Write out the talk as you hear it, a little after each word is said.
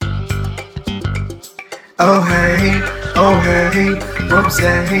Oh hey, oh hey, Rose,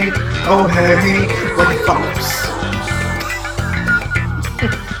 oh hey, Rugged Fox.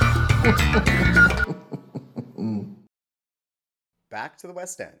 Back to the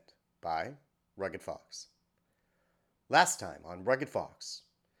West End by Rugged Fox. Last time on Rugged Fox.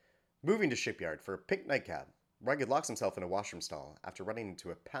 Moving to Shipyard for a pink nightcap, Rugged locks himself in a washroom stall after running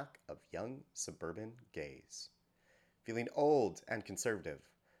into a pack of young suburban gays. Feeling old and conservative,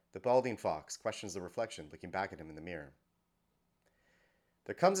 the balding fox questions the reflection looking back at him in the mirror.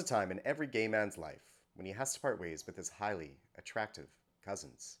 There comes a time in every gay man's life when he has to part ways with his highly attractive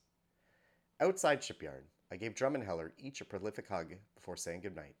cousins. Outside Shipyard, I gave Drum and Heller each a prolific hug before saying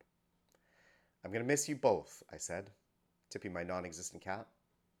goodnight. I'm going to miss you both, I said, tipping my non-existent cap.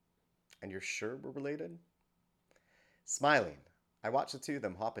 And you're sure we're related? Smiling, I watched the two of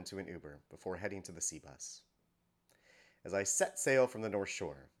them hop into an Uber before heading to the sea bus. As I set sail from the North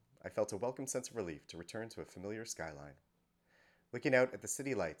Shore, I felt a welcome sense of relief to return to a familiar skyline. Looking out at the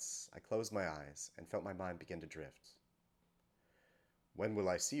city lights, I closed my eyes and felt my mind begin to drift. When will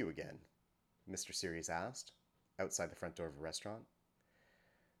I see you again? Mr. Series asked, outside the front door of a restaurant.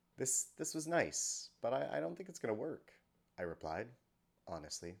 This was nice, but I don't think it's going to work, I replied,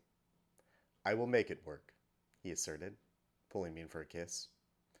 honestly. I will make it work, he asserted, pulling me in for a kiss.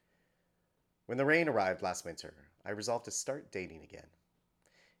 When the rain arrived last winter, I resolved to start dating again.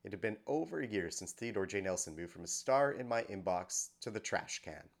 It had been over a year since Theodore J. Nelson moved from a star in my inbox to the trash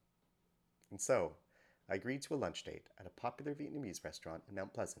can. And so, I agreed to a lunch date at a popular Vietnamese restaurant in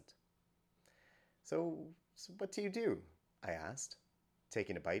Mount Pleasant. So what do you do? I asked,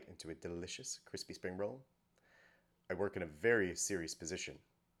 taking a bite into a delicious crispy spring roll. I work in a very serious position,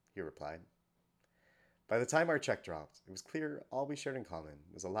 he replied. By the time our check dropped, it was clear all we shared in common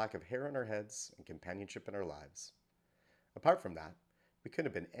was a lack of hair on our heads and companionship in our lives. Apart from that, we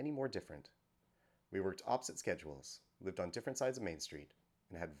couldn't have been any more different. We worked opposite schedules, lived on different sides of Main Street,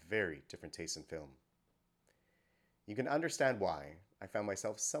 and had very different tastes in film. You can understand why I found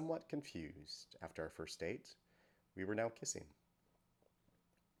myself somewhat confused after our first date. We were now kissing.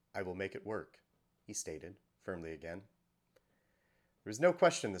 I will make it work, he stated, firmly again. There was no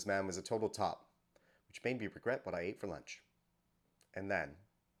question this man was a total top, which made me regret what I ate for lunch. And then,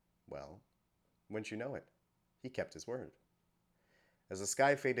 well, wouldn't you know it, he kept his word. As the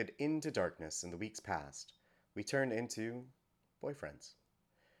sky faded into darkness and the weeks passed, we turned into boyfriends.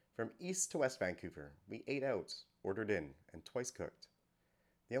 From east to west Vancouver, we ate out, ordered in, and twice cooked.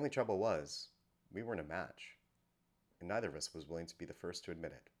 The only trouble was, we weren't a match, and neither of us was willing to be the first to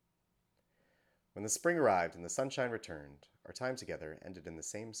admit it. When the spring arrived and the sunshine returned, our time together ended in the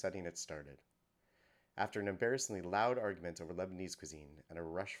same setting it started. After an embarrassingly loud argument over Lebanese cuisine and a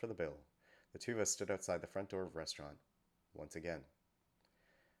rush for the bill, the two of us stood outside the front door of a restaurant, once again.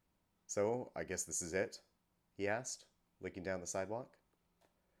 So, I guess this is it? He asked, looking down the sidewalk.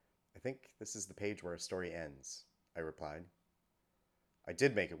 I think this is the page where our story ends, I replied. I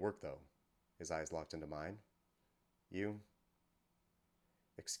did make it work, though. His eyes locked into mine. You?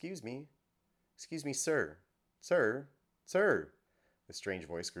 Excuse me, sir. Sir? The strange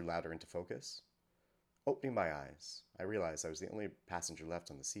voice grew louder into focus. Opening my eyes, I realized I was the only passenger left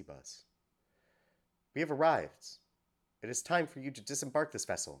on the sea bus. We have arrived. It is time for you to disembark this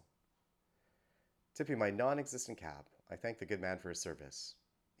vessel. Tipping my non-existent cap, I thanked the good man for his service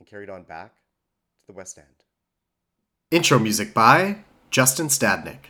and carried on back to the West End. Intro music by Justin Stadnick.